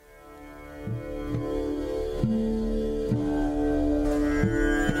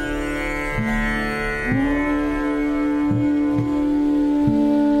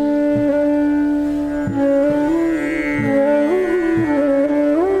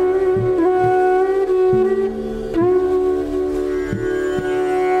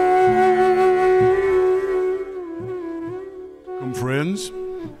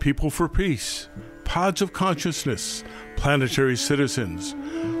People for Peace, Pods of Consciousness, Planetary Citizens.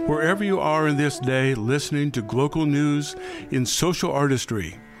 Wherever you are in this day listening to Global News in Social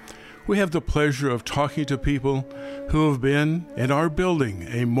Artistry, we have the pleasure of talking to people who have been and are building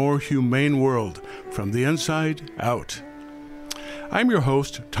a more humane world from the inside out. I'm your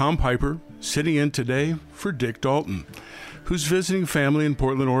host, Tom Piper, sitting in today for Dick Dalton, who's visiting family in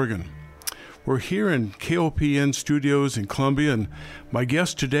Portland, Oregon. We're here in KOPN studios in Columbia, and my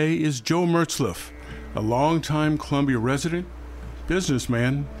guest today is Joe Mertzliff, a longtime Columbia resident,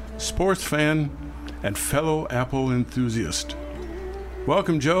 businessman, sports fan, and fellow Apple enthusiast.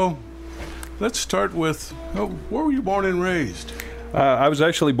 Welcome, Joe. Let's start with, where were you born and raised? I was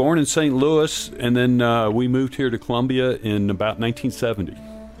actually born in St. Louis, and then we moved here to Columbia in about 1970.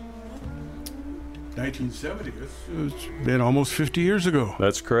 1970? It's been almost 50 years ago.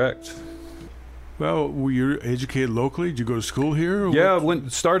 That's correct. Well, were you educated locally? Did you go to school here? Yeah,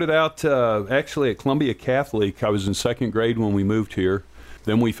 started out actually at Columbia Catholic. I was in second grade when we moved here.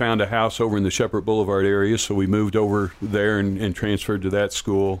 Then we found a house over in the Shepherd Boulevard area, so we moved over there and transferred to that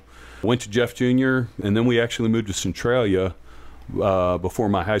school. Went to Jeff Jr., and then we actually moved to Centralia before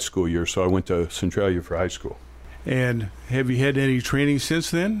my high school year, so I went to Centralia for high school. And have you had any training since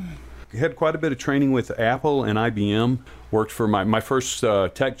then? Had quite a bit of training with Apple and IBM. Worked for my first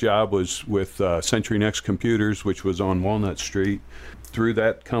tech job was with CenturyNext Computers, which was on Walnut Street. Through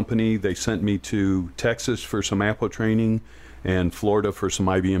that company, they sent me to Texas for some Apple training and Florida for some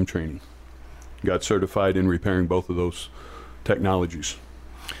IBM training. Got certified in repairing both of those technologies.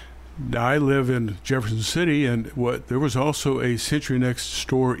 Now, I live in Jefferson City, and there was also a CenturyNext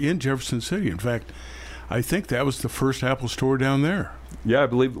store in Jefferson City. In fact, I think that was the first Apple store down there. Yeah, I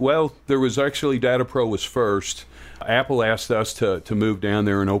believe. Well, there was actually DataPro was first. Apple asked us to move down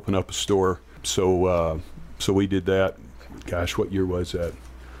there and open up a store, so we did that. Gosh, what year was that?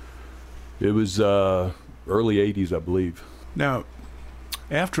 It was early 80s, I believe. Now,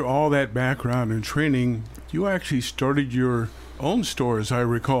 after all that background and training, you actually started your own store, as I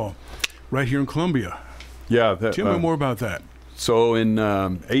recall, right here in Columbia. Yeah. Tell me more about that. So in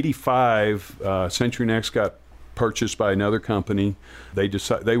 85, CenturyNext got purchased by another company.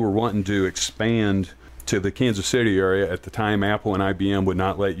 They were wanting to expand to the Kansas City area. At the time, Apple and IBM would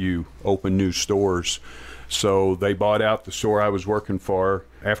not let you open new stores. So they bought out the store I was working for.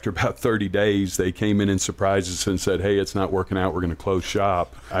 After about 30 days, they came in and surprised us and said, hey, it's not working out. We're going to close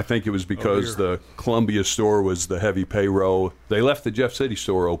shop. I think it was because the Columbia store was the heavy payroll. They left the Jeff City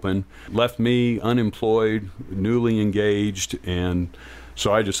store open, left me unemployed, newly engaged, and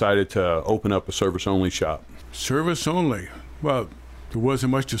so I decided to open up a service-only shop. Service only? Well, there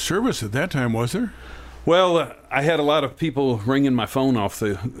wasn't much to service at that time, was there? Well, I had a lot of people ringing my phone off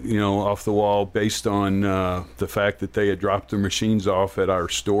the wall based on the fact that they had dropped their machines off at our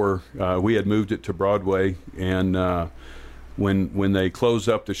store. We had moved it to Broadway, and when they closed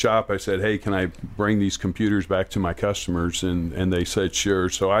up the shop, I said, "Hey, can I bring these computers back to my customers?" And they said, "Sure."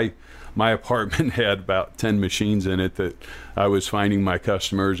 So my apartment had about 10 machines in it that I was finding my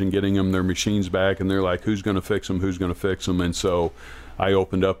customers and getting them their machines back, and they're like, "Who's going to fix them? Who's going to fix them?" And so I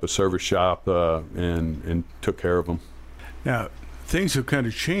opened up a service shop and took care of them. Now, things have kind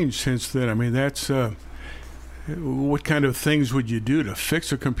of changed since then. I mean, that's what kind of things would you do to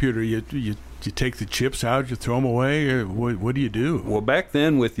fix a computer? You take the chips out, you throw them away, or what do you do? Well, back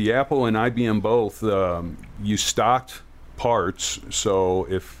then with the Apple and IBM both, you stocked parts. So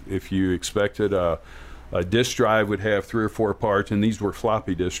if you expected a disk drive would have 3 or 4 parts, and these were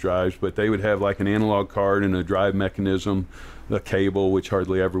floppy disk drives, but they would have like an analog card and a drive mechanism, a cable, which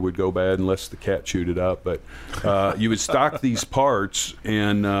hardly ever would go bad unless the cat chewed it up. But you would stock these parts,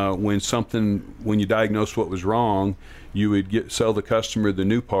 and when you diagnosed what was wrong, you would sell the customer the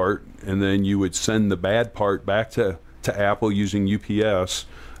new part, and then you would send the bad part back to Apple using UPS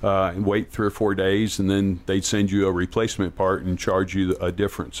and wait 3 or 4 days, and then they'd send you a replacement part and charge you a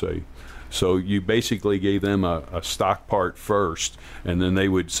difference. So you basically gave them a stock part first, and then they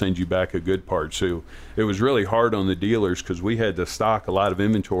would send you back a good part. So it was really hard on the dealers because we had to stock a lot of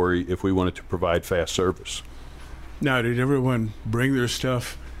inventory if we wanted to provide fast service. Now, did everyone bring their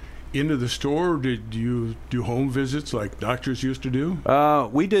stuff into the store, or did you do home visits like doctors used to do?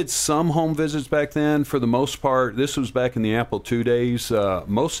 We did some home visits back then. For the most part, this was back in the Apple II days.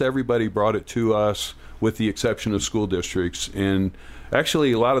 Most everybody brought it to us, with the exception of school districts. And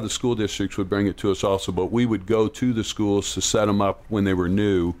actually, a lot of the school districts would bring it to us also, but we would go to the schools to set them up when they were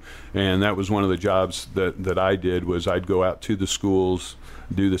new. And that was one of the jobs that I did, was I'd go out to the schools,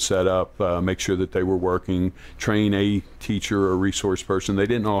 do the setup, make sure that they were working, train a teacher or resource person. They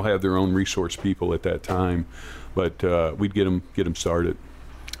didn't all have their own resource people at that time, but we'd get them started.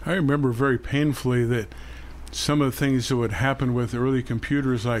 I remember very painfully that some of the things that would happen with early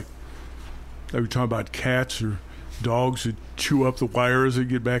computers, like they were talking about cats or dogs that chew up the wires that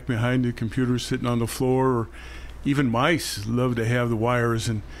get back behind the computer sitting on the floor, or even mice love to have the wires,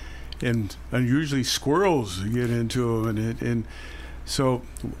 and unusually squirrels get into them, and so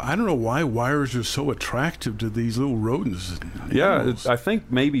I don't know why wires are so attractive to these little rodents. Yeah, I think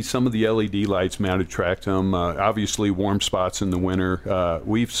maybe some of the LED lights might attract them. Obviously, warm spots in the winter.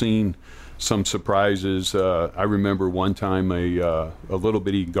 We've seen some surprises. I remember one time a little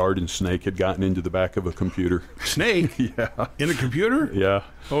bitty garden snake had gotten into the back of a computer. Snake? Yeah. In a computer? Yeah.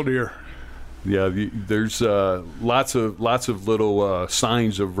 Oh dear. Yeah, there's lots of little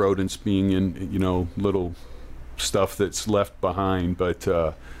signs of rodents being in, little stuff that's left behind. But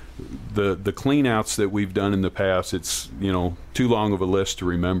the clean outs that we've done in the past, it's too long of a list to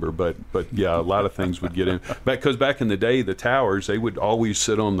remember. But yeah, a lot of things would get in. Because back in the day, the towers, they would always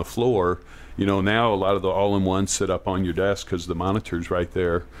sit on the floor. Now a lot of the all-in-ones sit up on your desk because the monitor's right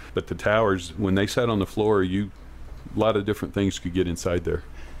there. But the towers, when they sat on the floor, a lot of different things could get inside there.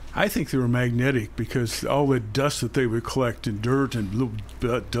 I think they were magnetic because all the dust that they would collect and dirt and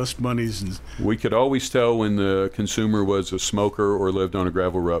little dust bunnies. And we could always tell when the consumer was a smoker or lived on a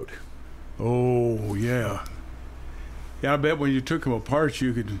gravel road. Oh, yeah. Yeah, I bet when you took them apart,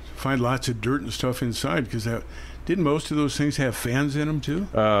 you could find lots of dirt and stuff inside because didn't most of those things have fans in them too?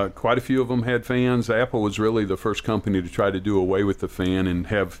 Quite a few of them had fans. Apple was really the first company to try to do away with the fan and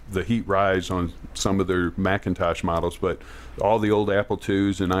have the heat rise on some of their Macintosh models. But all the old Apple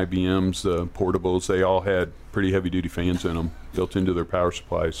IIs and IBMs, the portables, they all had pretty heavy-duty fans in them built into their power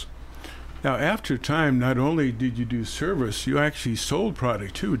supplies. Now, after time, not only did you do service, you actually sold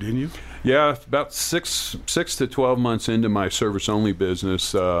product too, didn't you? Yeah, about six to 12 months into my service-only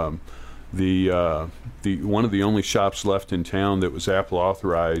business, one of the only shops left in town that was Apple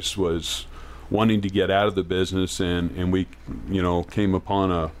authorized was wanting to get out of the business, and we came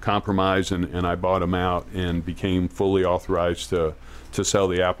upon a compromise, and I bought them out and became fully authorized to sell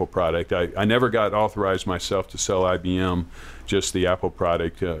the Apple product. I never got authorized myself to sell IBM, just the Apple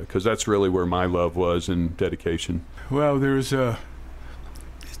product, because that's really where my love was and dedication. Well,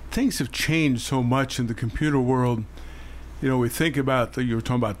 things have changed so much in the computer world. We think about, you were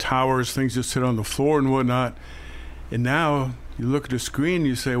talking about towers, things that sit on the floor and whatnot. And now you look at a screen and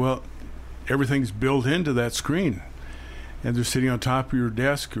you say, well, everything's built into that screen. And they're sitting on top of your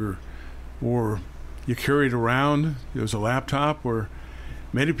desk or you carry it around. There's a laptop, or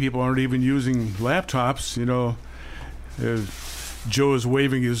many people aren't even using laptops. Joe is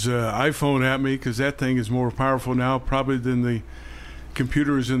waving his iPhone at me because that thing is more powerful now probably than the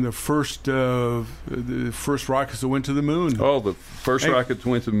computers in the first rockets that went to the moon. Oh, the first rocket that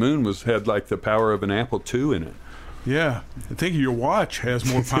went to the moon had like the power of an Apple II in it. Yeah, I think your watch has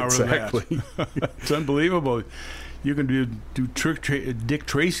more power exactly. than that. It's unbelievable. You can do Dick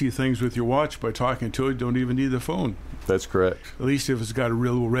Tracy things with your watch by talking to it. Don't even need the phone. That's correct. At least if it's got a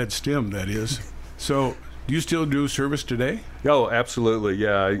real red stem, that is. So, do you still do service today? Oh, absolutely.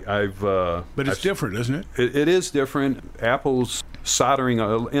 Yeah, But it's different, isn't it? It is different. Apple's soldering,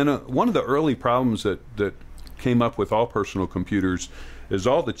 one of the early problems that came up with all personal computers is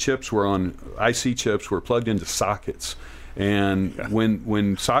all the chips IC chips were plugged into sockets. And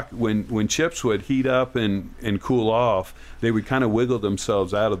when chips would heat up and cool off, they would kind of wiggle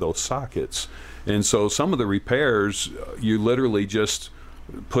themselves out of those sockets. And so some of the repairs, you literally just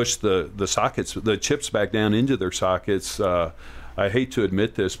push the chips back down into their sockets. I hate to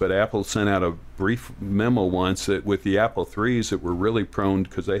admit this, but Apple sent out a brief memo once that with the Apple IIIs that were really prone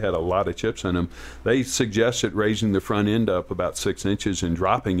because they had a lot of chips in them, they suggested raising the front end up about 6 inches and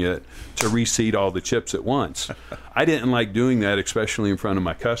dropping it to reseat all the chips at once. I didn't like doing that, especially in front of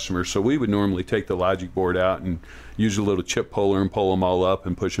my customers, so we would normally take the logic board out and use a little chip puller and pull them all up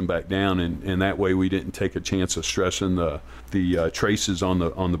and push them back down, and that way we didn't take a chance of stressing the traces on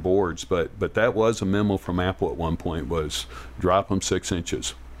the boards. But that was a memo from Apple at one point, was drop them 6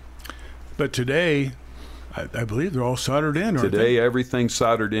 inches. But today, I believe they're all soldered in, aren't they? Today, everything's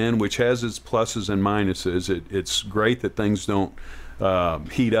soldered in, which has its pluses and minuses. It's great that things don't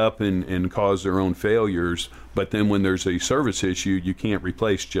heat up and cause their own failures, but then when there's a service issue, you can't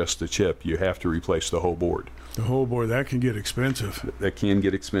replace just the chip. You have to replace the whole board. The whole board, that can get expensive. That can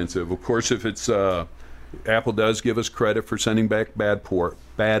get expensive. Of course, if it's Apple does give us credit for sending back bad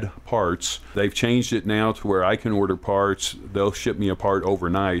parts. They've changed it now to where I can order parts. They'll ship me a part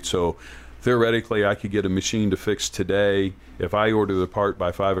overnight. So theoretically, I could get a machine to fix today. If I order the part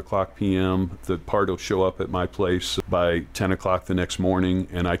by 5 o'clock p.m., the part will show up at my place by 10 o'clock the next morning,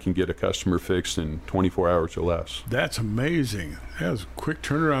 and I can get a customer fixed in 24 hours or less. That's amazing. That's a quick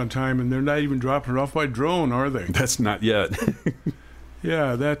turnaround time, and they're not even dropping it off by drone, are they? That's not yet.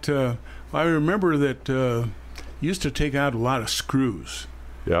 Yeah, I remember that used to take out a lot of screws.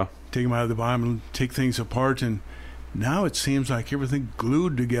 Yeah. Take them out of the bottom and take things apart, and now it seems like everything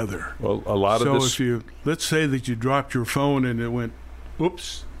glued together. Well, a lot of this. So let's say that you dropped your phone and it went,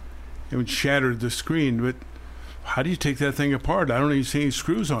 oops, it shattered the screen, but how do you take that thing apart? I don't even see any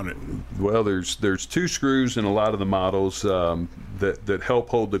screws on it. Well, there's 2 screws in a lot of the models that help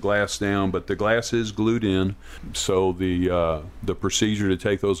hold the glass down, but the glass is glued in. So the procedure to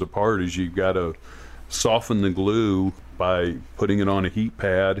take those apart is you've got to soften the glue by putting it on a heat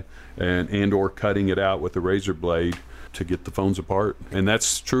pad and or cutting it out with a razor blade to get the phones apart. And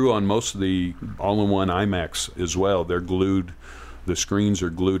that's true on most of the all-in-one iMacs as well. They're glued. The screens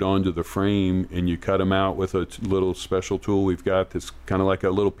are glued onto the frame, and you cut them out with a little special tool we've got that's kind of like a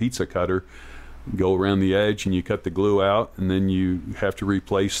little pizza cutter. Go around the edge, and you cut the glue out, and then you have to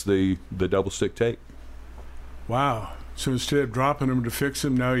replace the double-stick tape. Wow. So instead of dropping them to fix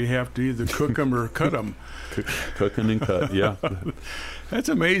them, now you have to either cook them or cut them. Cooking and cut, yeah. That's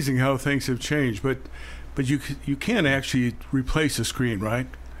amazing how things have changed. But you can actually replace a screen, right?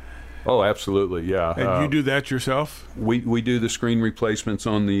 Oh, absolutely, yeah. And you do that yourself? We do the screen replacements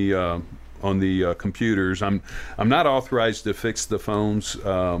on the computers. I'm not authorized to fix the phones.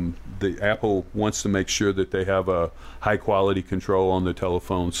 The Apple wants to make sure that they have a high quality control on the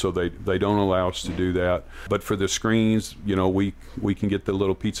telephone, so they don't allow us to do that. But for the screens, we can get the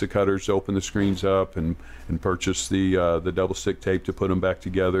little pizza cutters to open the screens up and purchase the double stick tape to put them back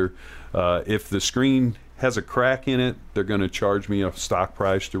together. If the screen has a crack in it, they're going to charge me a stock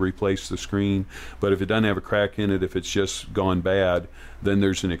price to replace the screen. But if it doesn't have a crack in it, if it's just gone bad, then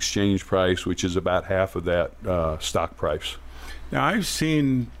there's an exchange price, which is about half of that stock price. Now, I've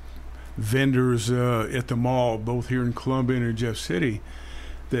seen vendors at the mall, both here in Columbia and in Jeff City,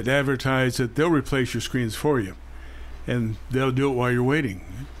 that advertise that they'll replace your screens for you, and they'll do it while you're waiting.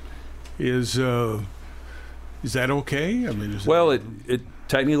 Is that okay? I mean, it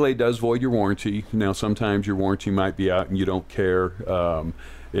technically does void your warranty. Now, sometimes your warranty might be out and you don't care.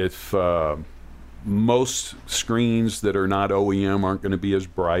 If most screens that are not OEM aren't going to be as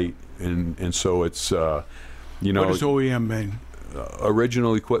bright, and so it's what does OEM mean?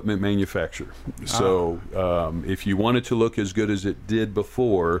 Original equipment manufacturer. So if you want it to look as good as it did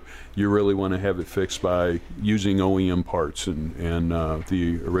before, you really want to have it fixed by using OEM parts and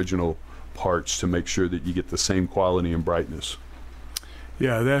the original parts to make sure that you get the same quality and brightness.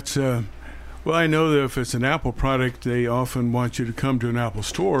 Yeah, that's well, I know that if it's an Apple product, they often want you to come to an Apple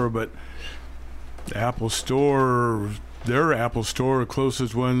store, but their Apple store,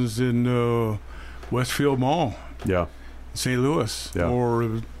 closest one's in Westfield Mall. Yeah. St. Louis, yeah.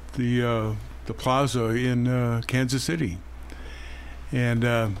 Or the Plaza in Kansas City. And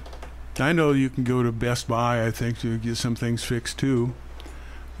I know you can go to Best Buy, I think, to get some things fixed too,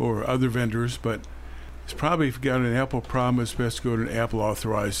 or other vendors, but it's probably, if you've got an Apple problem, it's best to go to an Apple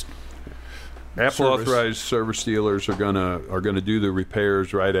authorized authorized service dealers are gonna do the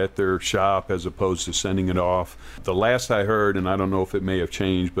repairs right at their shop as opposed to sending it off. The last I heard, and I don't know if it may have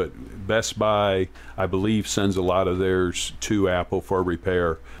changed, but Best Buy, I believe, sends a lot of theirs to Apple for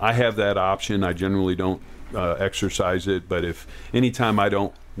repair. I have that option. I generally don't exercise it, but if anytime I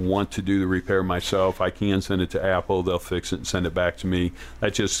don't want to do the repair myself, I can send it to Apple. They'll fix it and send it back to me.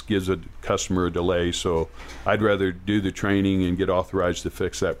 That just gives a customer a delay, so I'd rather do the training and get authorized to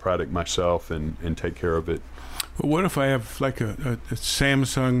fix that product myself and take care of it. But what if I have like a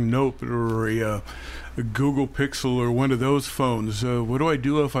Samsung Note or a Google Pixel or one of those phones? What do I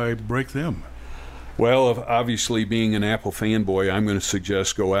do if I break them? Well, obviously, being an Apple fanboy, I'm going to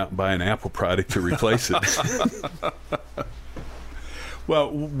suggest go out and buy an Apple product to replace it. Well,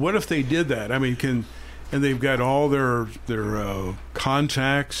 what if they did that? I mean, and they've got all their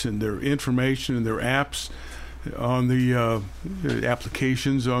contacts and their information and their apps on the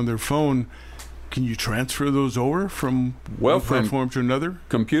applications on their phone. Can you transfer those over from one platform to another?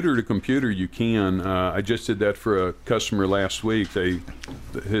 Computer to computer, you can. I just did that for a customer last week.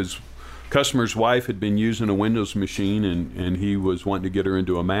 His customer's wife had been using a Windows machine, and he was wanting to get her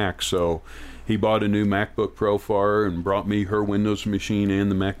into a Mac, so he bought a new MacBook Pro for her and brought me her Windows machine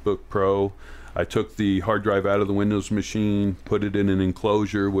and the MacBook Pro. I took the hard drive out of the Windows machine, put it in an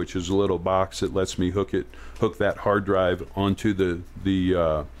enclosure, which is a little box that lets me hook that hard drive onto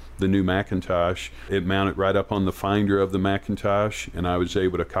the the new Macintosh. It mounted right up on the Finder of the Macintosh, and I was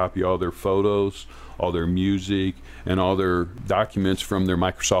able to copy all their photos, all their music, and all their documents from their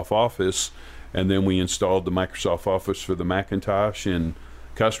Microsoft Office. And then we installed the Microsoft Office for the Macintosh, and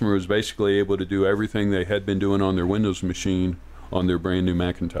customer was basically able to do everything they had been doing on their Windows machine on their brand new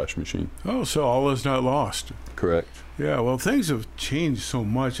Macintosh machine. Oh, so all is not lost. Correct. Yeah, well, things have changed so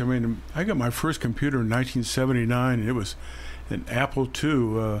much. I mean, I got my first computer in 1979, and it was an Apple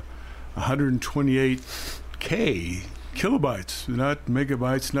II, 128K kilobytes, not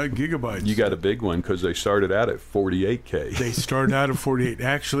megabytes, not gigabytes. You got a big one because they started out at 48K. They started out at 48.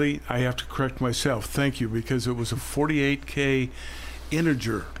 Actually, I have to correct myself. Thank you, because it was a 48K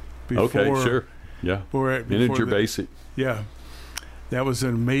integer. Before, okay, sure. Yeah. Before integer basic. Yeah. That was an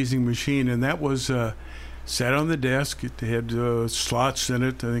amazing machine, and that was sat on the desk. It had slots in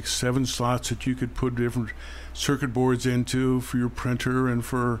it, I think 7 slots that you could put different circuit boards into for your printer and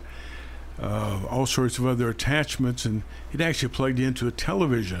for all sorts of other attachments, and it actually plugged into a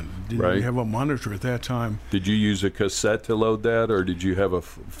television. Didn't have a monitor at that time. Did you use a cassette to load that, or did you have a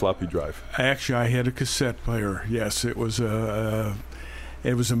floppy drive? Actually, I had a cassette player. Yes, it was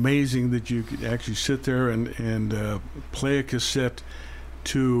it was amazing that you could actually sit there and play a cassette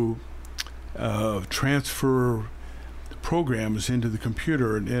to transfer programs into the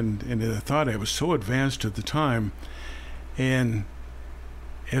computer, and I thought I was so advanced at the time. And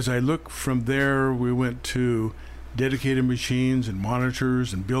as I look from there, we went to dedicated machines and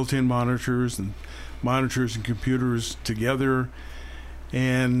monitors and built-in monitors and computers together.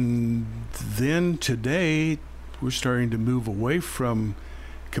 And then today, we're starting to move away from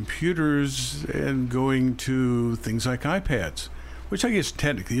computers and going to things like iPads, which I guess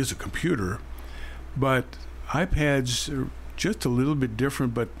technically is a computer, but iPads are just a little bit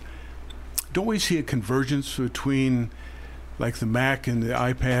different. But don't we see a convergence between like the Mac and the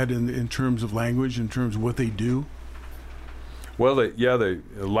iPad in terms of language, in terms of what they do? Well, a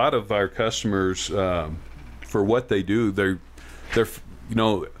lot of our customers, for what they do, they're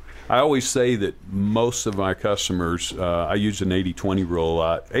I always say that most of my customers, I use an 80-20 rule a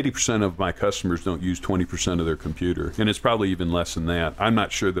lot. 80% of my customers don't use 20% of their computer, and it's probably even less than that. I'm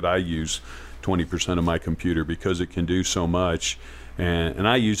not sure that I use 20% of my computer because it can do so much, and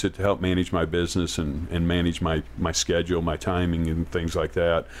I use it to help manage my business and manage my schedule, my timing, and things like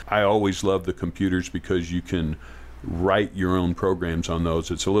that. I always love the computers because you can write your own programs on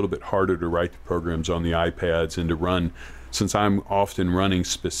those. It's a little bit harder to write the programs on the iPads and to run. Since I'm often running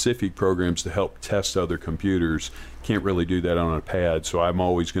specific programs to help test other computers, can't really do that on a pad, so I'm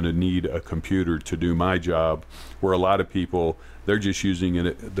always going to need a computer to do my job, where a lot of people, they're just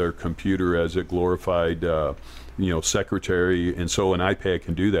using their computer as a glorified secretary, and so an iPad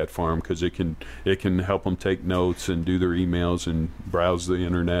can do that for them because it can help them take notes and do their emails and browse the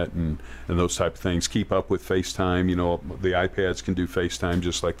internet and those type of things, keep up with FaceTime. The iPads can do FaceTime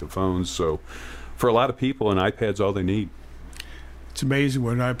just like the phones, so for a lot of people, an iPad's all they need. It's amazing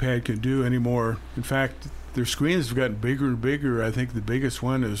what an iPad can do anymore. In fact, their screens have gotten bigger and bigger. I think the biggest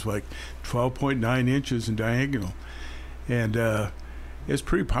one is like 12.9 inches in diagonal. And it's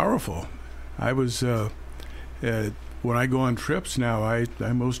pretty powerful. I was, when I go on trips now, I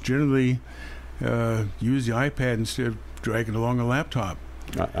most generally use the iPad instead of dragging along a laptop.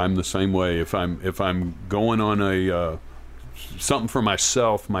 I'm the same way. If I'm going on a something for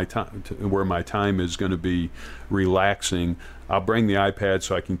myself, my time where my time is going to be relaxing, I'll bring the iPad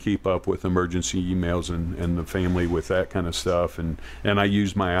so I can keep up with emergency emails and the family with that kind of stuff, and I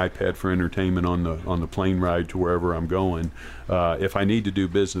use my iPad for entertainment on the plane ride to wherever I'm going. If I need to do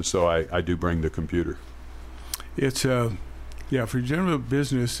business, though, I do bring the computer. It's for general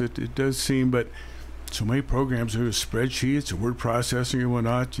business it does seem, but so many programs, there's spreadsheets and word processing and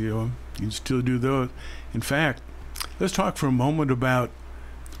whatnot, you can still do those. In fact, let's talk for a moment about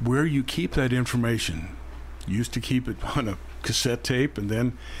where you keep that information. You used to keep it on a cassette tape, and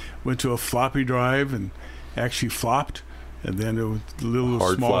then went to a floppy drive and actually flopped, and then it was the little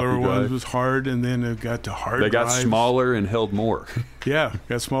hard smaller ones was hard, and then it got to hard drives. They got smaller and held more. Yeah,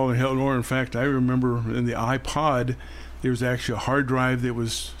 got smaller and held more. In fact, I remember in the iPod, there was actually a hard drive that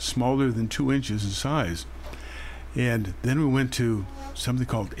was smaller than 2 inches in size. And then we went to something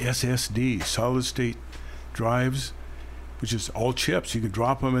called SSD, solid state drives, which is all chips. You can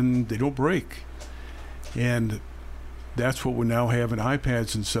drop them and they don't break. And that's what we now have in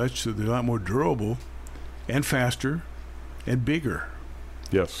iPads and such, so they're a lot more durable and faster and bigger.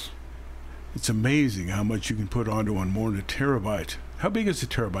 Yes. It's amazing how much you can put onto one, more than a terabyte. How big is a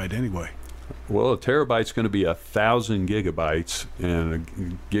terabyte anyway? Well, a terabyte's going to be 1,000 gigabytes, and a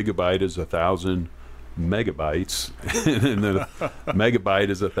gigabyte is 1,000 megabytes, and then a megabyte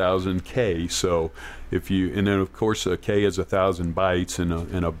is 1,000 K. So and then of course a K is 1,000 bytes,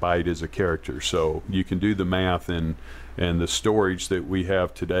 and a byte is a character. So you can do the math, and the storage that we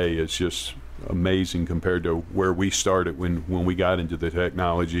have today is just amazing compared to where we started when we got into the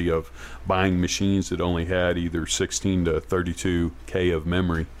technology of buying machines that only had either 16 to 32 K of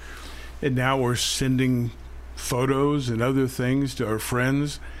memory. And now we're sending photos and other things to our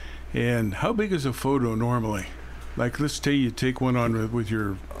friends. And how big is a photo normally? Like, let's say you take one on with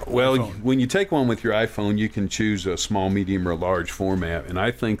your iPhone. When you take one with your iPhone, you can choose a small, medium, or large format. And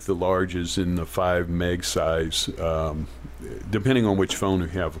I think the large is in the 5 meg size, depending on which phone you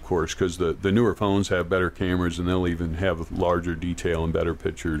have, of course, because the newer phones have better cameras, and they'll even have larger detail and better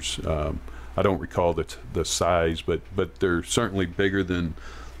pictures. I don't recall the size, but they're certainly bigger than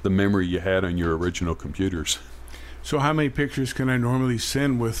the memory you had on your original computers. So how many pictures can I normally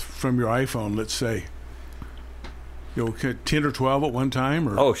send from your iPhone, let's say? 10 or 12 at one time?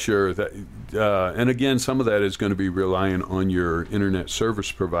 Or? Oh, sure. And again, some of that is going to be reliant on your internet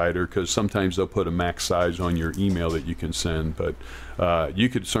service provider, because sometimes they'll put a max size on your email that you can send. But you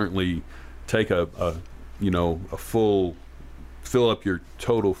could certainly take a full, fill up your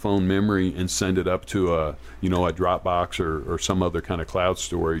total phone memory and send it up to a Dropbox or some other kind of cloud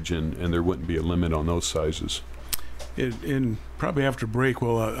storage, and there wouldn't be a limit on those sizes. And probably after break,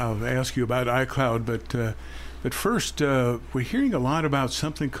 I'll ask you about iCloud, but first, we're hearing a lot about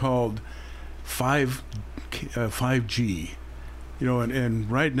something called 5G. And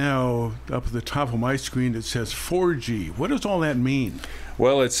right now, up at the top of my screen, it says 4G. What does all that mean?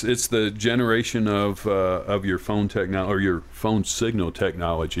 Well, it's the generation of your phone technology, or your phone signal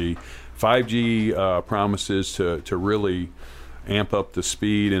technology. 5G promises to really amp up the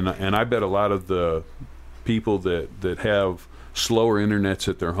speed, and I bet a lot of the people that have slower internets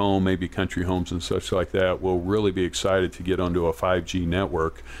at their home, maybe country homes and such like that, will really be excited to get onto a 5G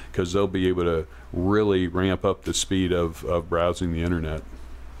network, because they'll be able to really ramp up the speed of browsing the internet.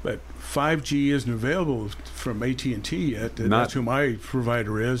 But 5G isn't available from AT&T yet. That's who my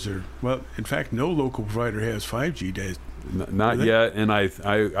provider is. In fact, no local provider has 5G days. Not yet, and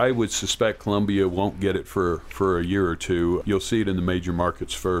I would suspect Columbia won't get it for a year or two. You'll see it in the major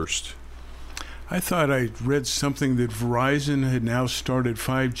markets first. I thought I read something that Verizon had now started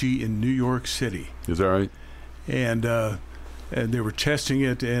 5G in New York City. Is that right? And they were testing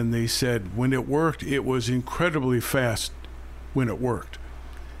it, and they said when it worked, it was incredibly fast when it worked.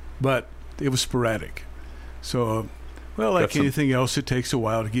 But it was sporadic. So, like anything else, it takes a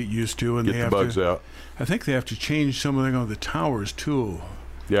while to get used to. And get the bugs out. I think they have to change something on the towers, too.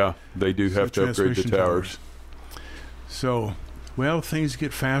 Yeah, they do have to upgrade the towers. So, things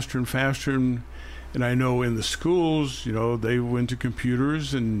get faster and faster, and I know in the schools, they went to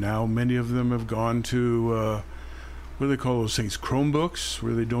computers, and now many of them have gone to, what do they call those things, Chromebooks,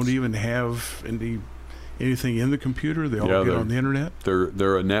 where they don't even have anything in the computer. They all get on the internet.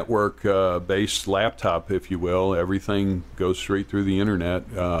 They're a network-based laptop, if you will. Everything goes straight through the internet,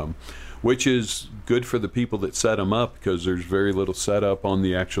 which is good for the people that set them up, because there's very little setup on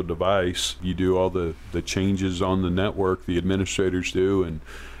the actual device. You do all the changes on the network, the administrators do,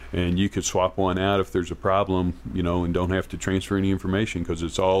 and you could swap one out if there's a problem, and don't have to transfer any information, because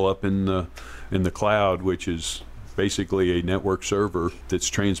it's all up in the cloud, which is basically a network server that's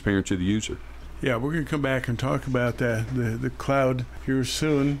transparent to the user. Yeah, we're going to come back and talk about that, the cloud, here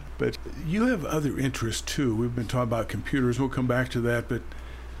soon. But you have other interests, too. We've been talking about computers. We'll come back to that. But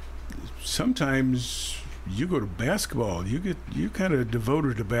sometimes you go to basketball. You kind of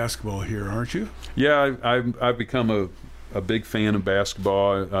devoted to basketball here, aren't you? Yeah, I've become a big fan of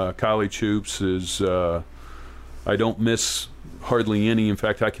basketball. College hoops is I don't miss hardly any. In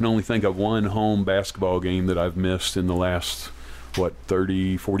fact, I can only think of one home basketball game that I've missed in the last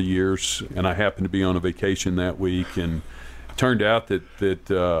 30, 40 years, and I happened to be on a vacation that week, and it turned out that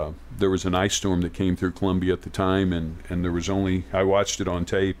there was an ice storm that came through Columbia at the time, and there was only, I watched it on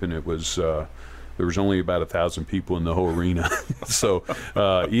tape, and it was there was only about 1,000 people in the whole arena. So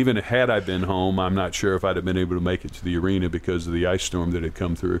even had I been home, I'm not sure if I'd have been able to make it to the arena because of the ice storm that had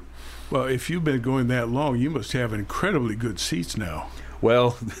come through. Well, if you've been going that long, you must have incredibly good seats now.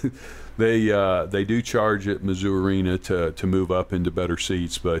 Well, they do charge at Mizzou Arena to move up into better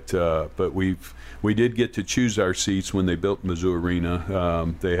seats, but we did get to choose our seats when they built Mizzou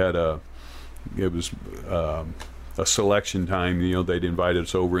Arena. They had a selection time. They'd invited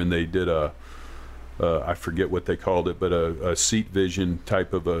us over, and they did I forget what they called it, but a seat vision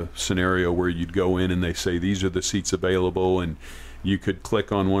type of a scenario where you'd go in and they say these are the seats available, and you could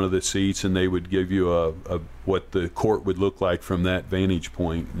click on one of the seats and they would give you a what the court would look like from that vantage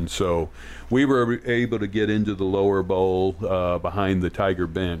point. And so we were able to get into the lower bowl behind the Tiger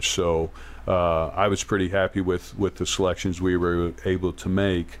bench. So I was pretty happy with the selections we were able to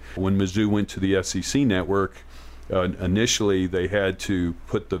make. When Mizzou went to the SEC network, initially they had to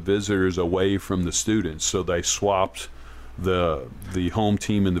put the visitors away from the students, so they swapped the home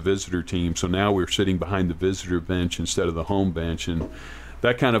team and the visitor team. So now we're sitting behind the visitor bench instead of the home bench, and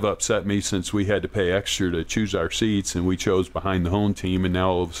that kind of upset me since we had to pay extra to choose our seats, and we chose behind the home team, and now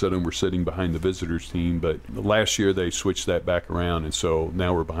all of a sudden we're sitting behind the visitors team. But last year they switched that back around, and so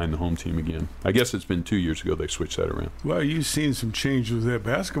now we're behind the home team again. I guess it's been 2 years ago they switched that around. Well, you've seen some change with that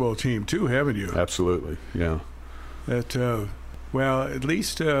basketball team too, haven't you? Absolutely, yeah. That well, at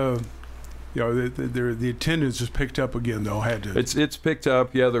least the attendance has picked up again, though. Had to. It's picked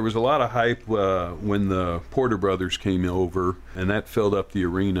up. Yeah, there was a lot of hype when the Porter brothers came over, and that filled up the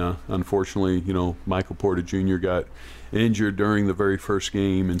arena. Unfortunately, Michael Porter Jr. got injured during the very first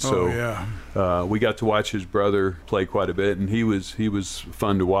game, and so we got to watch his brother play quite a bit, and he was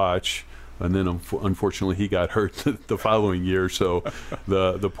fun to watch. And then, unfortunately, he got hurt the following year. So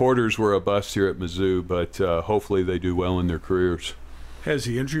the Porters were a bust here at Mizzou, but hopefully they do well in their careers. Has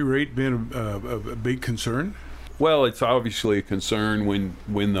the injury rate been a big concern? Well, it's obviously a concern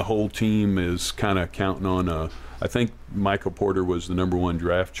when the whole team is kind of counting on I think Michael Porter was the number one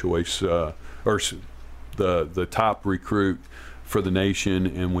draft choice, or the top recruit for the nation,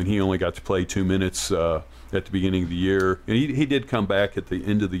 and when he only got to play 2 minutes at the beginning of the year, and he did come back at the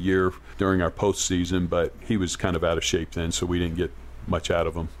end of the year during our postseason, but he was kind of out of shape then, so we didn't get much out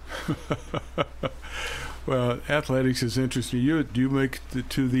of him. Well, athletics is interesting. Do you make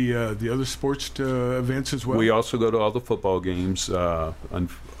to the other sports events as well? We also go to all the football games. I'll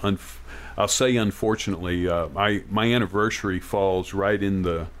say, unfortunately, my anniversary falls right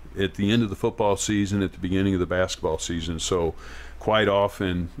at the end of the football season, at the beginning of the basketball season. So quite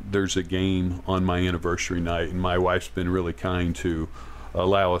often there's a game on my anniversary night, and my wife's been really kind to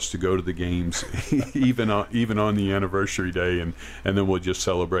allow us to go to the games even on the anniversary day, and then we'll just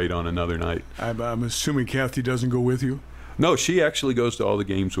celebrate on another night. I'm assuming Kathy doesn't go with you? No, she actually goes to all the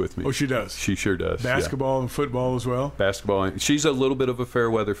games with me. Oh, she does? She sure does. Basketball and football as well? Basketball. She's a little bit of a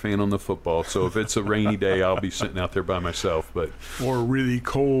fair weather fan on the football, so if it's a rainy day, I'll be sitting out there by myself. Or really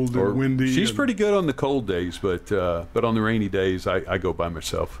cold or windy. She's pretty good on the cold days, but on the rainy days, I go by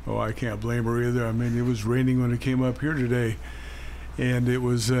myself. Oh, I can't blame her either. I mean, it was raining when it came up here today. And it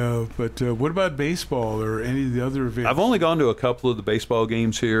was, but what about baseball or any of the other events? I've only gone to a couple of the baseball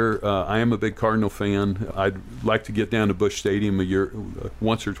games here. I am a big Cardinal fan. I'd like to get down to Busch Stadium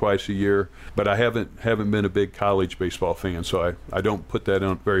once or twice a year, but I haven't been a big college baseball fan, so I don't put that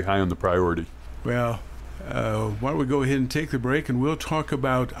on very high on the priority. Well, why don't we go ahead and take the break, and we'll talk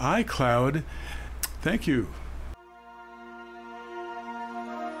about iCloud. Thank you.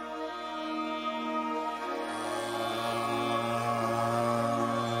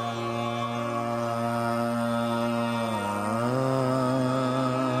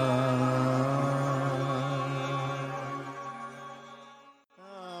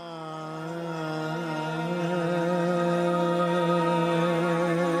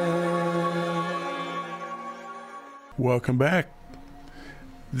 Welcome back.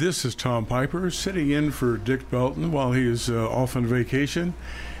 This is Tom Piper sitting in for Dick Belton while he is off on vacation.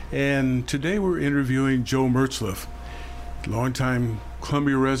 And today we're interviewing Joe Mertzliff, longtime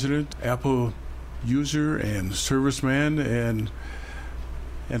Columbia resident, Apple user and serviceman,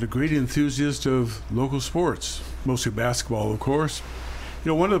 and a great enthusiast of local sports, mostly basketball, of course.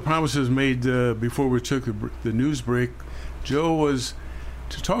 One of the promises made before we took the news break, Joe, was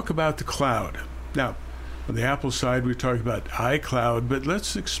to talk about the cloud. Now, on the Apple side, we talked about iCloud, but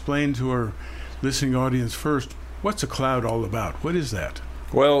let's explain to our listening audience first, what's a cloud all about? What is that?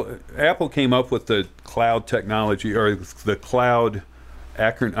 Well, Apple came up with the cloud technology, or the cloud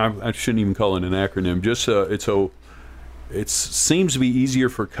acronym. I shouldn't even call it an acronym. Just it seems to be easier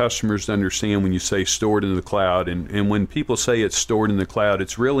for customers to understand when you say stored in the cloud. And when people say it's stored in the cloud,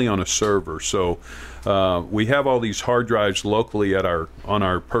 it's really on a server. So we have all these hard drives locally on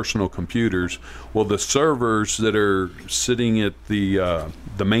our personal computers. Well, the servers that are sitting at the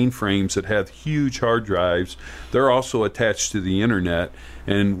mainframes that have huge hard drives, they're also attached to the internet.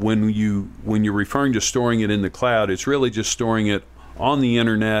 And when you're referring to storing it in the cloud, it's really just storing it on the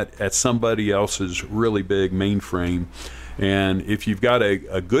internet at somebody else's really big mainframe. And if you've got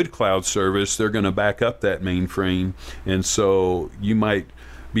a good cloud service, they're going to back up that mainframe, and so you might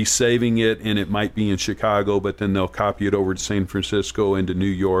be saving it, and it might be in Chicago, but then they'll copy it over to San Francisco and to New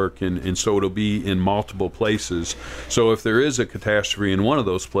York, and so it'll be in multiple places. So if there is a catastrophe in one of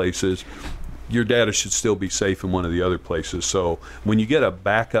those places, your data should still be safe in one of the other places. So when you get a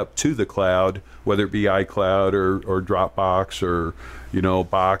backup to the cloud, whether it be iCloud or Dropbox or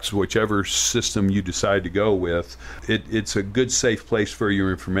Box, whichever system you decide to go with, it's a good, safe place for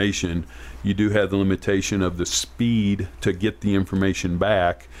your information. You do have the limitation of the speed to get the information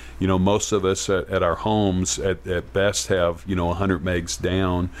back. Most of us at our homes at best have 100 megs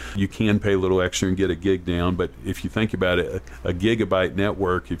down. You can pay a little extra and get a gig down, but if you think about it, a gigabyte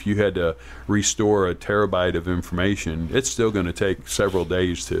network, if you had to restore a terabyte of information, it's still going to take several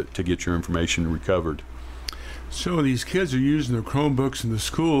days to get your information recovered. So these kids are using their Chromebooks in the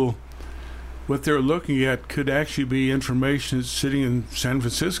school. What they're looking at could actually be information that's sitting in San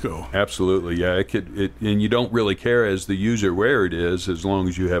Francisco. Absolutely, yeah. And you don't really care as the user where it is, as long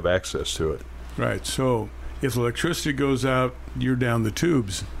as you have access to it. Right. So if electricity goes out, you're down the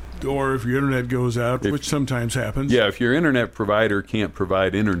tubes. Or if your internet goes out, which sometimes happens. Yeah, if your internet provider can't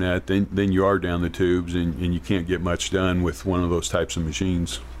provide internet, then you are down the tubes, and you can't get much done with one of those types of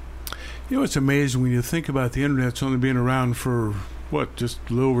machines. It's amazing when you think about the internet's only been around for, just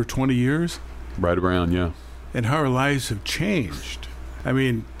a little over 20 years? Right around, yeah. And how our lives have changed. I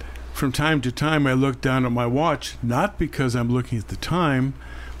mean, from time to time I look down at my watch, not because I'm looking at the time,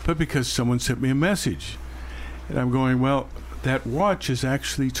 but because someone sent me a message. And I'm going, well, that watch is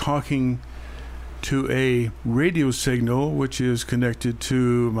actually talking to a radio signal, which is connected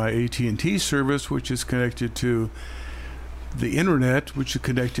to my AT&T service, which is connected to the internet, which is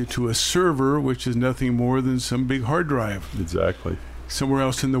connected to a server, which is nothing more than some big hard drive. Exactly. Somewhere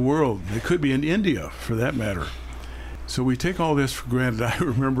else in the world. It could be in India, for that matter. So we take all this for granted. I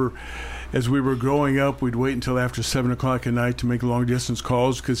remember as we were growing up, we'd wait until after 7 o'clock at night to make long-distance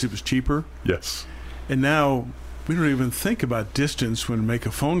calls because it was cheaper. Yes. And now we don't even think about distance when we make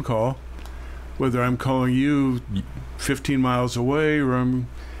a phone call, whether I'm calling you 15 miles away or I'm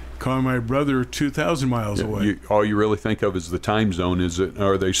calling my brother 2,000 miles away. All you really think of is the time zone.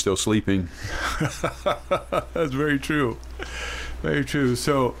 Are they still sleeping? That's very true. Very true.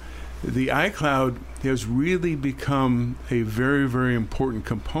 So the iCloud has really become a very, very important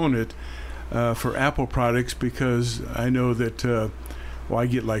component for Apple products, because I know that, I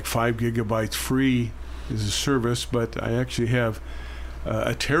get like 5 gigabytes free as a service, but I actually have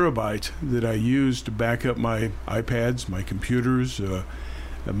a terabyte that I use to back up my iPads, my computers,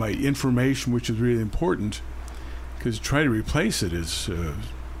 my information, which is really important, because to try to replace it is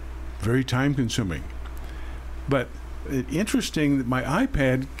very time consuming. But interesting that my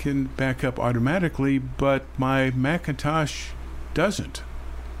iPad can back up automatically, but my Macintosh doesn't,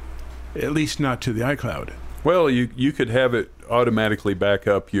 at least not to the iCloud. Well, you could have it automatically back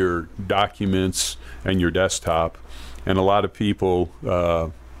up your documents and your desktop, and a lot of people,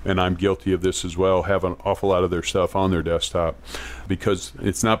 and I'm guilty of this as well, have an awful lot of their stuff on their desktop, because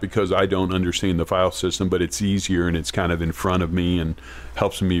it's not because I don't understand the file system, but it's easier and it's kind of in front of me and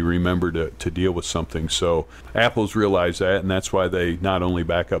helps me remember to deal with something. So Apple's realized that, and that's why they not only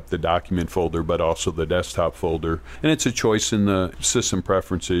back up the document folder but also the desktop folder. And it's a choice in the system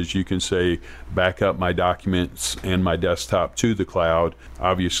preferences. You can say back up my documents and my desktop to the cloud.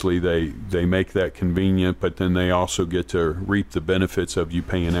 Obviously they make that convenient, but then they also get to reap the benefits of you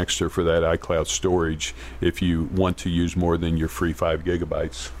paying extra for that iCloud storage if you want to use more than your free 5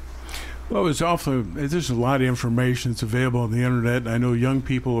 gigabytes. Well, there's a lot of information that's available on the internet, and I know young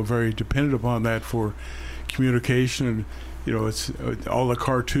people are very dependent upon that for communication. And it's all the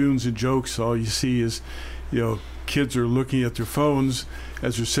cartoons and jokes. All you see is kids are looking at their phones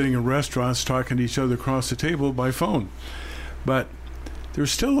as they're sitting in restaurants talking to each other across the table by phone. But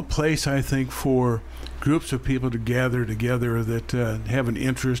there's still a place, I think, for groups of people to gather together that have an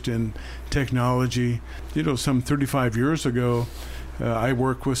interest in technology. Some 35 years ago, I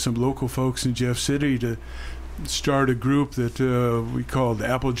worked with some local folks in Jeff City to start a group that we called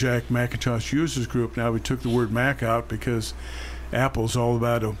Applejack Macintosh Users Group. Now we took the word Mac out because Apple's all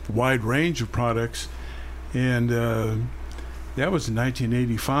about a wide range of products, and that was in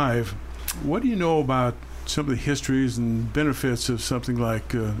 1985. What do you know about some of the histories and benefits of something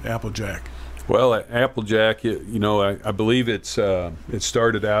like Applejack? Well, Applejack, I believe it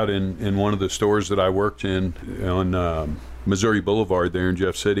started out in one of the stores that I worked in on Missouri Boulevard there in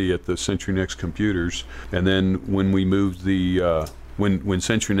Jeff City at the CenturyNext Computers. And then when we moved when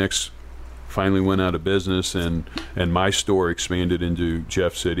CenturyNext finally went out of business and my store expanded into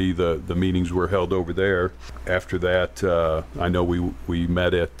Jeff City, the meetings were held over there. After that, I know we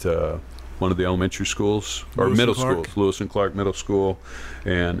met at one of the elementary schools, or Lewis middle and Clark. schools, Lewis and Clark Middle School,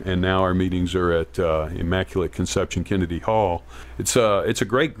 and now our meetings are at Immaculate Conception Kennedy Hall. It's a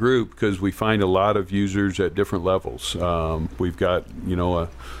great group because we find a lot of users at different levels. We've got, a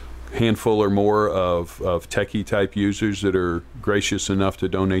handful or more of techie type users that are gracious enough to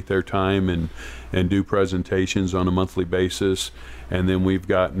donate their time and do presentations on a monthly basis. And then we've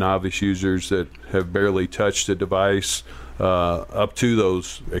got novice users that have barely touched a device up to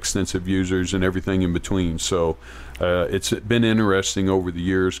those extensive users and everything in between. So it's been interesting over the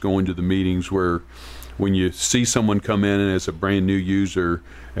years going to the meetings where when you see someone come in as a brand new user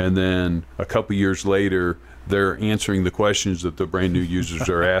and then a couple years later they're answering the questions that the brand new users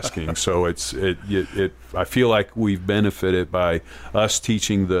are asking. So I feel like we've benefited by us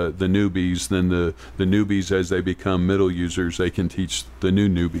teaching the newbies. Then the newbies, as they become middle users, they can teach the new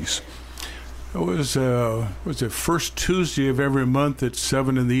newbies. It was the first Tuesday of every month at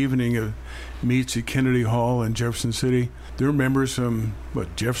 7 in the evening. Meets at Kennedy Hall in Jefferson City. There are members from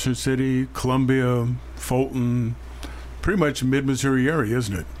Jefferson City, Columbia, Fulton. Pretty much mid-Missouri area,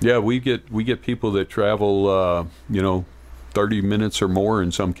 isn't it? Yeah, we get people that travel, 30 minutes or more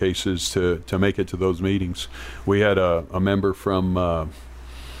in some cases to make it to those meetings. We had a member from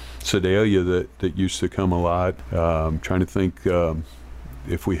Sedalia that used to come a lot. Trying to think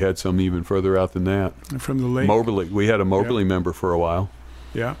if we had some even further out than that. From the lake? Moberly. We had a Moberly member for a while.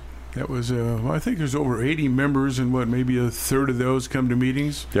 Yeah. That was, I think there's over 80 members, and maybe a third of those come to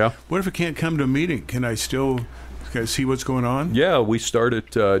meetings? Yeah. What if I can't come to a meeting? Can I see what's going on? Yeah, we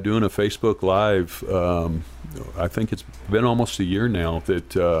started doing a Facebook Live. I think it's been almost a year now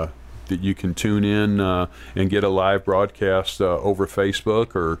that you can tune in and get a live broadcast over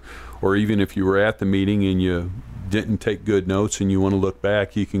Facebook, or even if you were at the meeting and you didn't take good notes and you want to look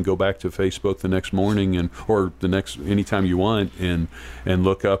back, you can go back to Facebook the next morning or the next anytime you want and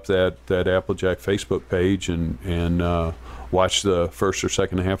look up that Applejack Facebook page and watch the first or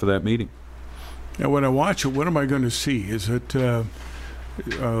second half of that meeting. Now, when I watch it, what am I going to see? Is it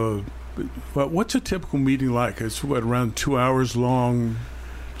what's a typical meeting like? It's around 2 hours long?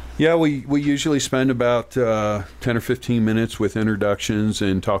 Yeah, we usually spend about 10 or 15 minutes with introductions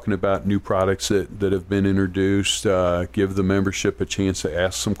and talking about new products that have been introduced, give the membership a chance to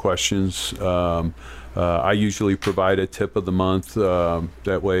ask some questions. I usually provide a tip of the month.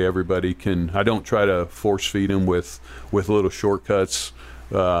 That way everybody can, I don't try to force feed them with little shortcuts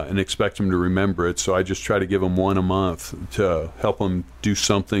and expect them to remember it. So I just try to give them one a month to help them do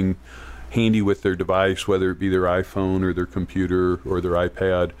something handy with their device, whether it be their iPhone or their computer or their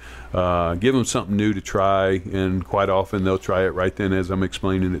iPad. Give them something new to try, and quite often they'll try it right then as I'm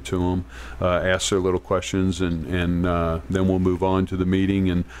explaining it to them. Ask their little questions, and then we'll move on to the meeting,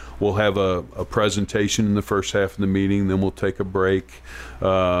 and we'll have a presentation in the first half of the meeting. Then we'll take a break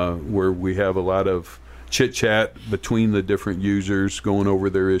where we have a lot of chit-chat between the different users, going over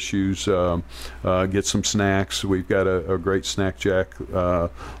their issues, get some snacks. We've got a great Snack Jack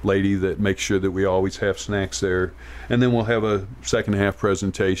lady that makes sure that we always have snacks there. And then we'll have a second half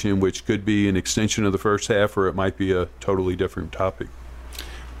presentation, which could be an extension of the first half, or it might be a totally different topic.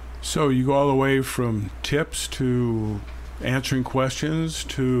 So you go all the way from tips to answering questions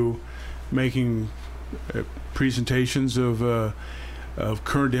to making presentations of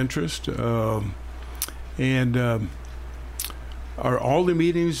current interest. And are all the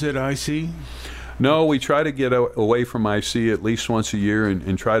meetings at IC? No, we try to get away from IC at least once a year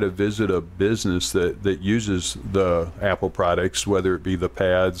and try to visit a business that uses the Apple products, whether it be the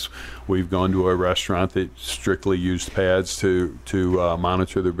pads. We've gone to a restaurant that strictly used pads to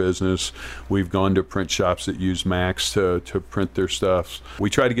monitor their business. We've gone to print shops that use Macs to print their stuff.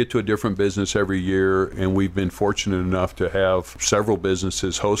 We try to get to a different business every year, and we've been fortunate enough to have several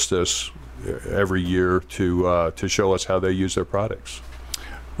businesses host us every year to show us how they use their products.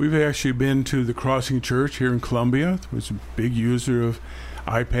 We've actually been to the Crossing Church here in Columbia. It was a big user of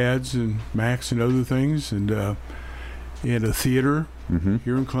iPads and Macs and other things, and a theater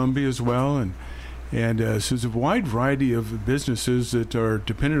here in Columbia as well. And so there's a wide variety of businesses that are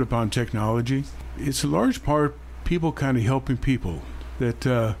dependent upon technology. It's a large part people kind of helping people.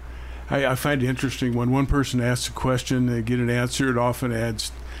 That I find it interesting when one person asks a question, they get an answer. It often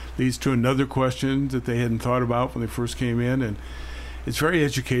leads to another question that they hadn't thought about when they first came in, and it's very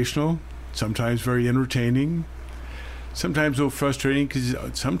educational, sometimes very entertaining, sometimes a little frustrating because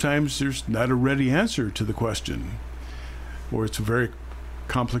sometimes there's not a ready answer to the question, or it's a very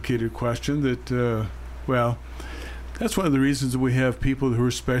complicated question that, that's one of the reasons that we have people who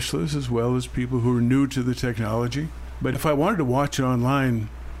are specialists as well as people who are new to the technology. But if I wanted to watch it online,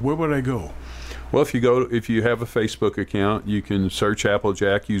 where would I go? Well, if you have a Facebook account, you can search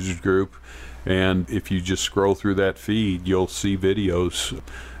Applejack Users Group, and if you just scroll through that feed, you'll see videos.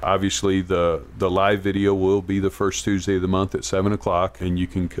 Obviously, the live video will be the first Tuesday of the month at 7 o'clock, and you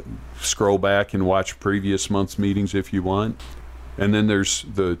can scroll back and watch previous month's meetings if you want. And then there's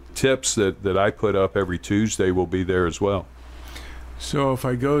the tips that I put up every Tuesday will be there as well. So if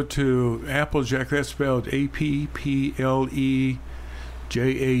I go to Applejack, that's spelled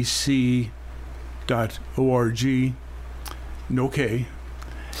APPLEJAC.org, no K.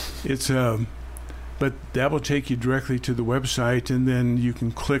 It's but that will take you directly to the website, and then you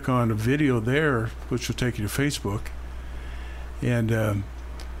can click on a video there, which will take you to Facebook. And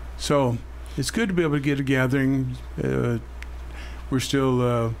so it's good to be able to get a gathering. We're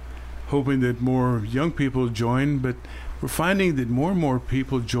still hoping that more young people join, but we're finding that more and more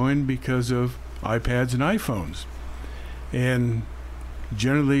people join because of iPads and iPhones. And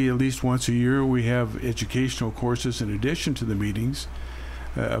generally, at least once a year, we have educational courses in addition to the meetings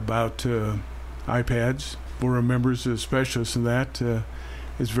about iPads. We're members of specialists in that.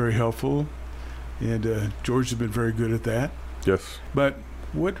 It's very helpful. And George has been very good at that. Yes. But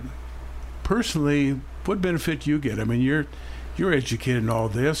what benefit do you get? I mean, you're educated in all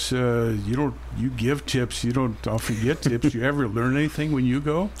this. You give tips. You don't often get tips. Do you ever learn anything when you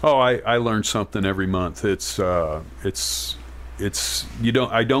go? Oh, I learn something every month. I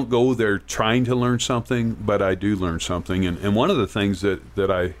don't go there trying to learn something, but I do learn something. And one of the things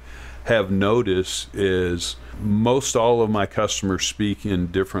that I have noticed is most all of my customers speak in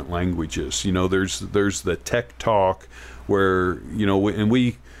different languages. There's the tech talk where, and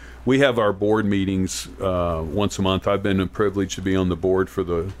we have our board meetings once a month. I've been privileged to be on the board for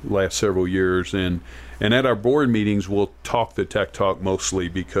the last several years, and at our board meetings we'll talk the tech talk mostly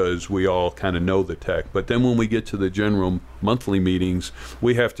because we all kind of know the tech. But then when we get to the general monthly meetings,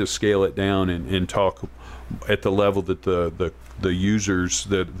 we have to scale it down and talk at the level that the users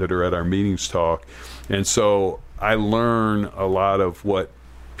that are at our meetings talk. And so I learn a lot of what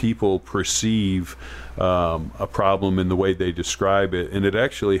people perceive a problem in the way they describe it, and it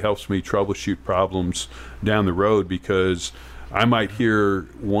actually helps me troubleshoot problems down the road, because I might hear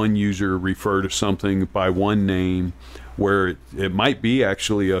one user refer to something by one name where it might be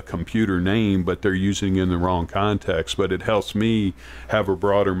actually a computer name, but they're using it in the wrong context. But it helps me have a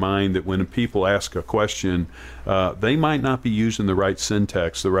broader mind that when people ask a question, they might not be using the right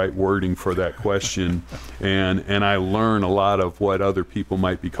syntax, the right wording for that question, and I learn a lot of what other people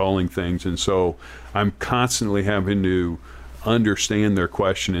might be calling things. And so I'm constantly having to understand their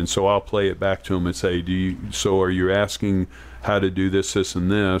question, and so I'll play it back to them and say, are you asking how to do this,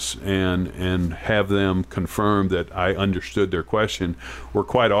 and this, and have them confirm that I understood their question. Or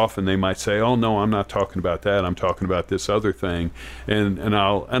quite often they might say, oh no, I'm not talking about that, I'm talking about this other thing, and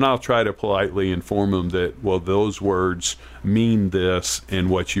I'll try to politely inform them that, well, those words mean this, and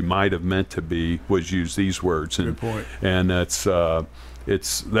what you might have meant to be was use these words. Good point. And that's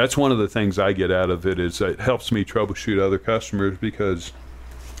one of the things I get out of it, is it helps me troubleshoot other customers, because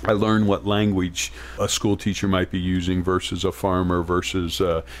I learn what language a school teacher might be using versus a farmer versus,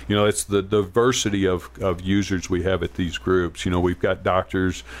 it's the diversity of users we have at these groups. We've got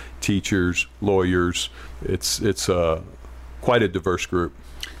doctors, teachers, lawyers. It's quite a diverse group.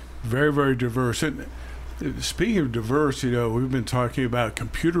 Very, very diverse. And speaking of diverse, we've been talking about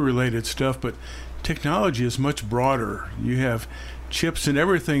computer-related stuff, but technology is much broader. You have chips and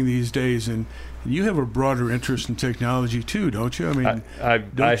everything these days, and you have a broader interest in technology too, don't you? I mean,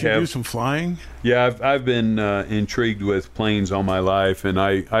 don't you do some flying? Yeah, I've been intrigued with planes all my life, and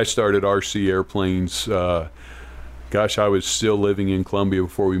I started RC airplanes. I was still living in Columbia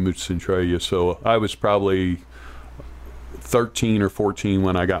before we moved to Centralia, so I was probably 13 or 14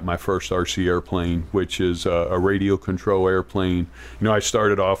 when I got my first RC airplane, which is a radio control airplane. I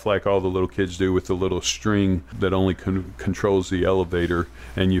started off like all the little kids do, with the little string that only controls the elevator,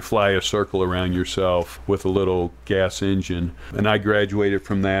 and you fly a circle around yourself with a little gas engine. And I graduated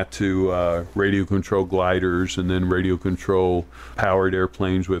from that to radio control gliders, and then radio control powered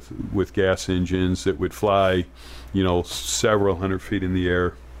airplanes with gas engines that would fly, several hundred feet in the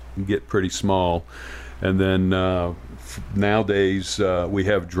air and get pretty small. And then nowadays we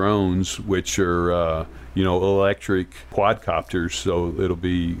have drones, which are electric quadcopters. So it'll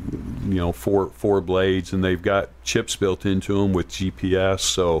be four blades, and they've got chips built into them with GPS.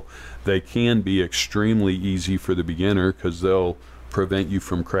 So they can be extremely easy for the beginner, because they'll prevent you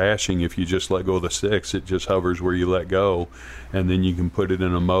from crashing if you just let go of the sticks. It just hovers where you let go, and then you can put it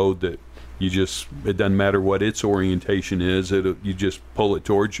in a mode that it doesn't matter what its orientation is. You just pull it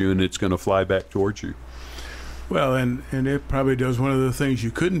towards you, and it's going to fly back towards you. Well, and it probably does one of the things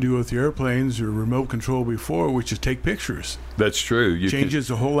you couldn't do with the airplanes or remote control before, which is take pictures. That's true. Changes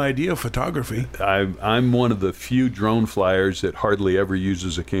the whole idea of photography. I'm one of the few drone flyers that hardly ever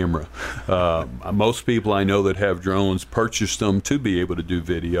uses a camera. Most people I know that have drones purchased them to be able to do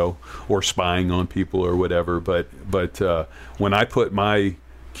video or spying on people or whatever. But when I put my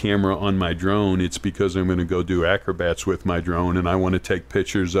camera on my drone, it's because I'm going to go do acrobats with my drone, and I want to take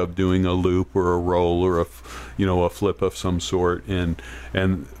pictures of doing a loop or a roll or a flip of some sort. And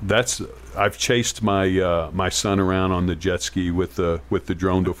that's, I've chased my son around on the jet ski with the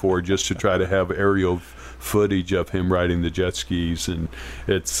drone before, just to try to have aerial footage of him riding the jet skis. And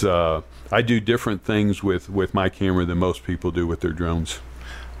it's I do different things with my camera than most people do with their drones.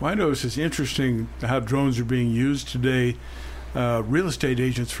 Well, I notice it's interesting how drones are being used today. Real estate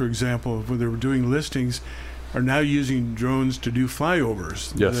agents, for example, when they're doing listings, are now using drones to do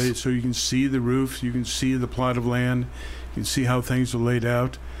flyovers. Yes. So you can see the roofs, you can see the plot of land, you can see how things are laid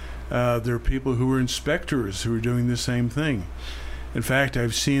out. There are people who are inspectors who are doing the same thing. In fact,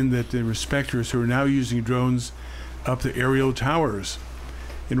 I've seen that there are inspectors who are now using drones up the aerial towers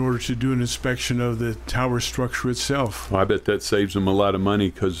in order to do an inspection of the tower structure itself. Well, I bet that saves them a lot of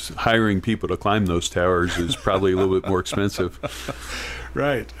money, because hiring people to climb those towers is probably a little bit more expensive.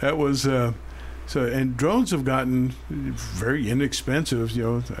 Right. That was and drones have gotten very inexpensive.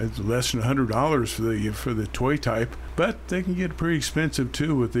 Less than $100 for the toy type, but they can get pretty expensive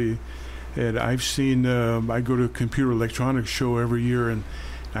too with the. And I've seen. I go to a computer electronics show every year, and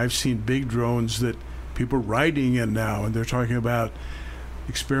I've seen big drones that people are riding in now, and they're talking about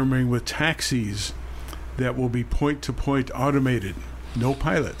experimenting with taxis that will be point-to-point automated, no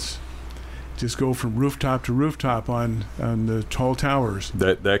pilots. Just go from rooftop to rooftop on the tall towers.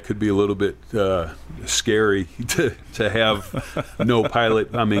 That could be a little bit scary to have no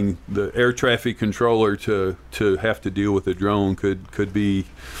pilot. I mean, the air traffic controller to have to deal with a drone could be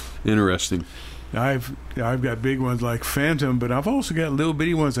interesting. I've got big ones like Phantom, but I've also got little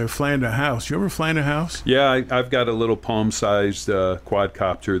bitty ones I fly in a house. You ever fly in a house? Yeah, I've got a little palm-sized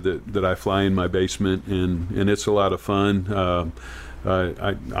quadcopter that I fly in my basement, and it's a lot of fun.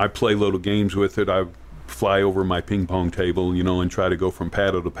 I play little games with it. I fly over my ping pong table, and try to go from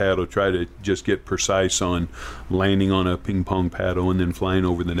paddle to paddle, try to just get precise on landing on a ping pong paddle and then flying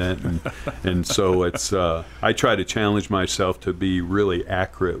over the net. And so it's I try to challenge myself to be really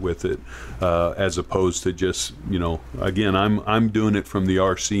accurate with it, as opposed to just, again, I'm doing it from the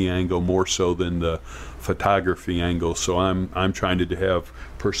RC angle more so than the photography angle. So I'm trying to have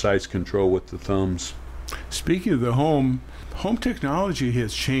precise control with the thumbs. Speaking of the home technology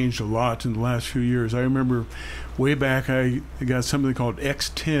has changed a lot in the last few years. I remember way back I got something called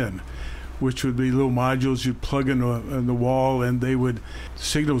X10, which would be little modules you'd plug in the wall, and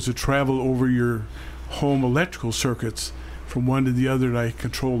signals would travel over your home electrical circuits from one to the other, and I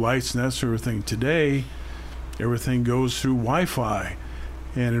control lights and that sort of thing. Today, everything goes through Wi-Fi.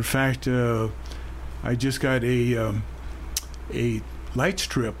 And in fact, I just got a light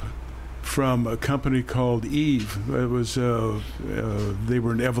strip from a company called Eve. It was they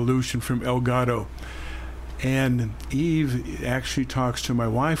were an evolution from Elgato, and Eve actually talks to my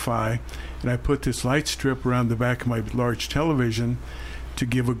Wi-Fi, and I put this light strip around the back of my large television to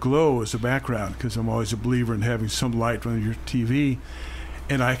give a glow as a background, because I'm always a believer in having some light on your TV,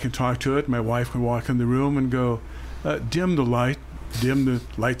 and I can talk to it. My wife can walk in the room and go, dim the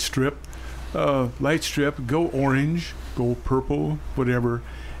light strip, go orange, go purple, whatever.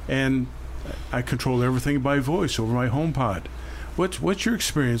 And I control everything by voice over my HomePod. What's your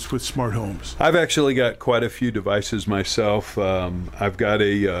experience with smart homes? I've actually got quite a few devices myself. I've got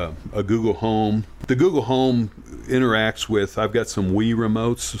a Google Home. The Google Home interacts with, I've got some Wii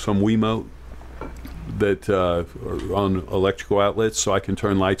remotes, some Wiimote that are on electrical outlets, so I can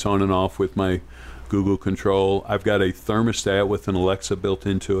turn lights on and off with my Google control. I've got a thermostat with an Alexa built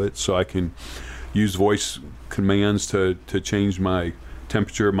into it, so I can use voice commands to change my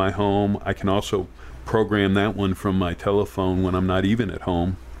temperature of my home. I can also program that one from my telephone when I'm not even at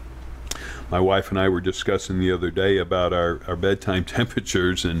home. My wife and I were discussing the other day about our bedtime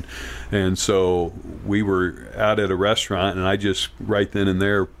temperatures, and so we were out at a restaurant, and I just right then and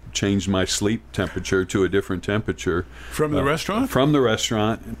there changed my sleep temperature to a different temperature. From the restaurant? From the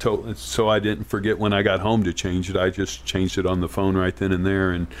restaurant, so I didn't forget when I got home to change it. I just changed it on the phone right then and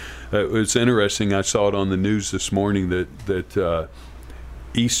there, and it was interesting. I saw it on the news this morning that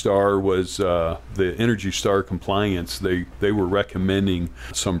E-Star was the Energy Star compliance. They were recommending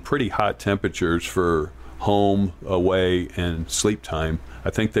some pretty hot temperatures for home, away, and sleep time. I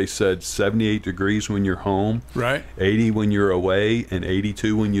think they said 78 degrees when you're home, right? 80 when you're away, and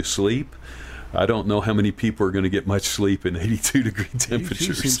 82 when you sleep. I don't know how many people are going to get much sleep in 82-degree 82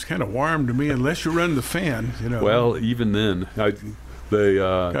 temperatures. seems kind of warm to me, unless you run the fan. Well, even then,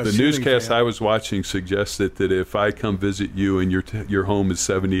 the newscast I was watching suggested that if I come visit you and your home is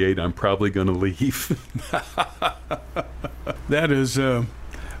 78, I'm probably going to leave. That is, well,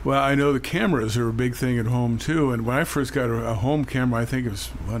 I know the cameras are a big thing at home too. And when I first got a home camera, I think it was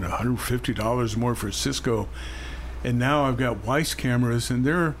 $150 more for Cisco. And now I've got Weiss cameras, and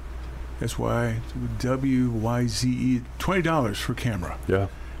that's why WYZE, $20 for camera. Yeah.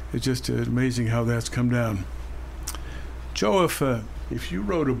 It's just amazing how that's come down. Joe, if you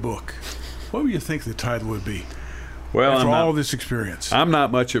wrote a book, what would you think the title would be? Well, after all this experience, I'm not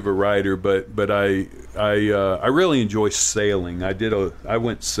much of a writer, but I really enjoy sailing. I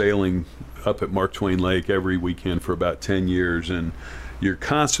went sailing up at Mark Twain Lake every weekend for about 10 years, and you're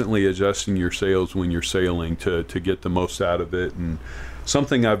constantly adjusting your sails when you're sailing to get the most out of it. And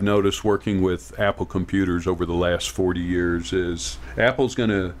something I've noticed working with Apple computers over the last 40 years is Apple's going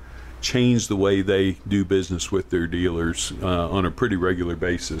to change the way they do business with their dealers on a pretty regular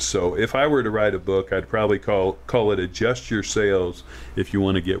basis. So if I were to write a book, I'd probably call it Adjust Your Sails If You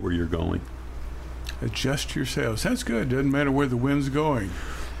Want to Get Where You're Going. Adjust your sails. That's good. Doesn't matter where the wind's going.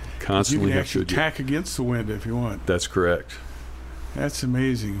 Constantly you can actually tack against the wind if you want. That's correct. That's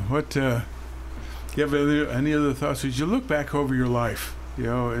amazing. What you have any other thoughts as you look back over your life? As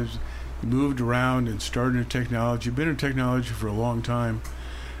you moved around and started in technology, you've been in technology for a long time.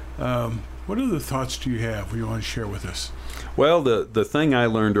 What other thoughts do you have you want to share with us? Well, the thing I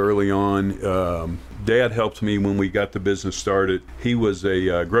learned early on, Dad helped me when we got the business started. He was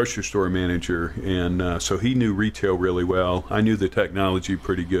a grocery store manager, and so he knew retail really well. I knew the technology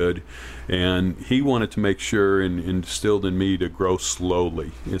pretty good, and he wanted to make sure and instilled in me to grow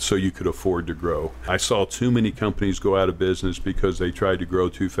slowly and so you could afford to grow. I saw too many companies go out of business because they tried to grow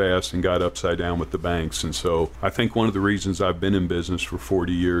too fast and got upside down with the banks. And so I think one of the reasons I've been in business for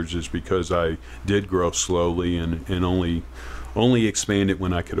 40 years is because I did grow slowly and only expand it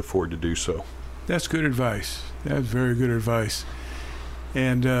when I could afford to do so. That's good advice. That's very good advice.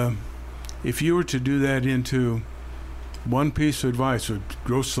 And if you were to do that into one piece of advice, would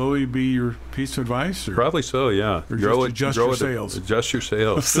grow slowly be your piece of advice? Or? Probably so, yeah. Or just adjust your sails. Adjust your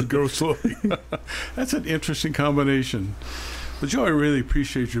sails. Grow slowly. That's an interesting combination. Well, Joe, I really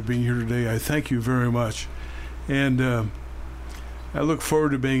appreciate you being here today. I thank you very much. And I look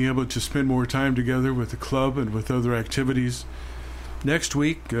forward to being able to spend more time together with the club and with other activities. Next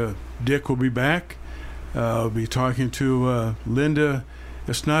week, Dick will be back. I'll be talking to Linda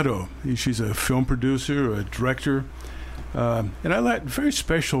Esnado. She's a film producer, a director. And I like very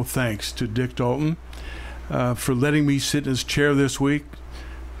special thanks to Dick Dalton for letting me sit in his chair this week,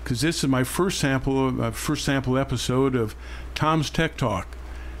 because this is my first sample episode of Tom's Tech Talk.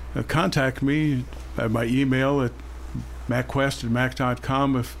 Contact me at my email at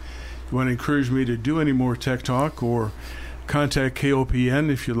macquest@mac.com if you want to encourage me to do any more Tech Talk, or contact KOPN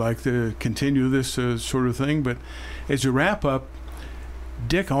if you'd like to continue this sort of thing. But as a wrap up,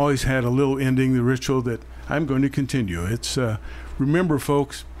 Dick always had a little ending, the ritual that I'm going to continue. It's remember,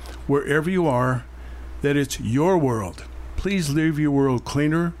 folks, wherever you are, that it's your world. Please leave your world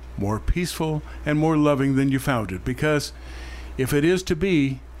cleaner, more peaceful, and more loving than you found it, because if it is to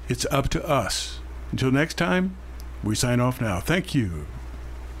be, it's up to us. Until next time, we sign off now. Thank you.